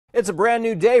It's a brand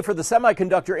new day for the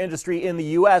semiconductor industry in the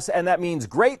U.S., and that means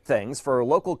great things for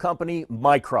local company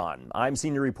Micron. I'm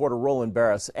senior reporter Roland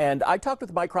Barris, and I talked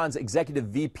with Micron's executive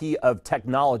VP of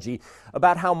technology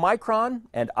about how Micron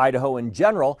and Idaho in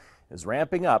general is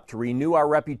ramping up to renew our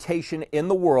reputation in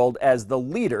the world as the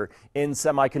leader in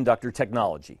semiconductor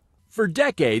technology. For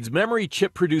decades, memory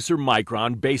chip producer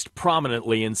Micron, based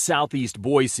prominently in southeast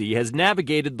Boise, has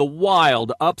navigated the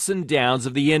wild ups and downs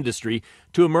of the industry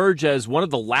to emerge as one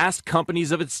of the last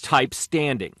companies of its type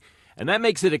standing. And that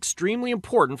makes it extremely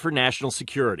important for national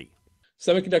security.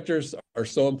 Semiconductors are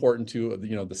so important to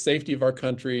the safety of our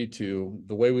country, to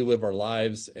the way we live our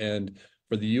lives, and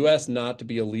for the U.S. not to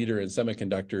be a leader in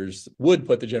semiconductors would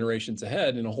put the generations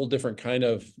ahead in a whole different kind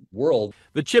of world.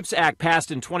 The CHIPS Act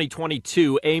passed in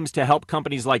 2022 aims to help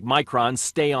companies like Micron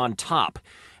stay on top.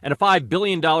 And a $5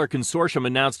 billion consortium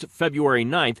announced February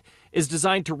 9th is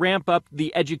designed to ramp up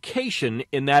the education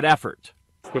in that effort.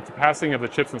 With the passing of the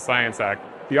CHIPS and Science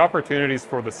Act, the opportunities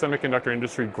for the semiconductor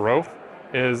industry growth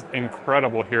is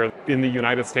incredible here in the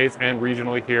United States and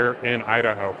regionally here in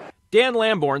Idaho. Dan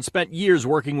Lamborn spent years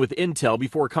working with Intel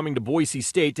before coming to Boise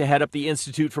State to head up the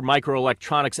Institute for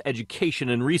Microelectronics Education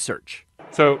and Research.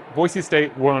 So Boise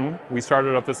State, we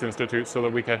started up this institute so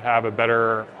that we could have a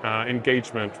better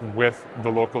engagement with the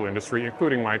local industry,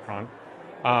 including Micron.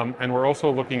 And we're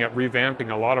also looking at revamping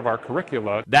a lot of our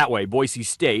curricula. That way, Boise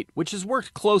State, which has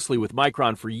worked closely with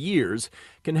Micron for years,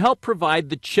 can help provide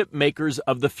the chip makers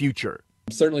of the future.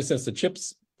 Certainly since the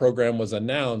CHIPS program was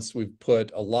announced, we've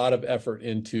put a lot of effort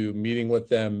into meeting with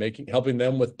them, helping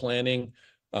them with planning.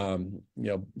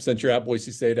 Since you're at Boise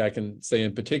State, I can say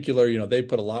in particular, they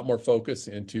put a lot more focus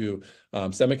into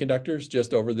semiconductors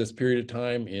just over this period of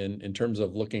time in terms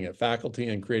of looking at faculty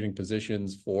and creating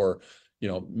positions for,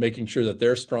 making sure that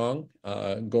they're strong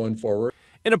going forward.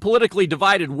 In a politically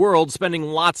divided world, spending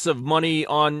lots of money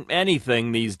on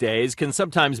anything these days can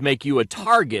sometimes make you a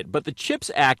target, but the CHIPS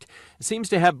Act seems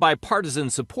to have bipartisan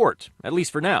support, at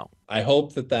least for now. I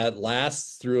hope that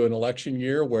lasts through an election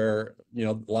year where,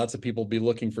 lots of people will be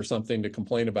looking for something to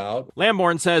complain about.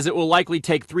 Lamborn says it will likely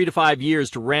take 3 to 5 years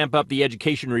to ramp up the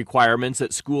education requirements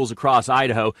at schools across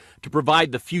Idaho to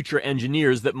provide the future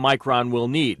engineers that Micron will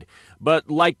need. But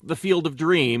like the Field of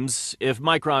Dreams, if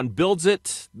Micron builds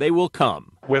it, they will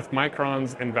come. With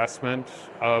Micron's investment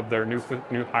of their new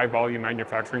high-volume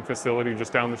manufacturing facility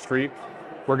just down the street,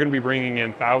 we're going to be bringing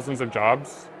in thousands of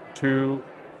jobs to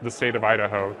the state of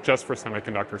Idaho just for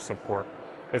semiconductor support.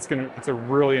 It's a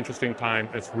really interesting time.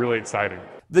 It's really exciting.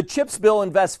 The CHIPS bill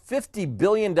invests $50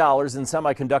 billion in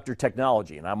semiconductor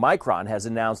technology. Now, Micron has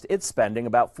announced it's spending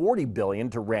about $40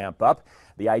 billion to ramp up.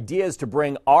 The idea is to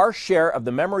bring our share of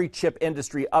the memory chip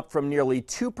industry up from nearly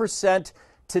 2%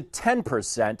 to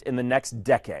 10% in the next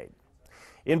decade.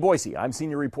 In Boise, I'm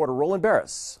senior reporter Roland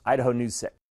Barris, Idaho News 6.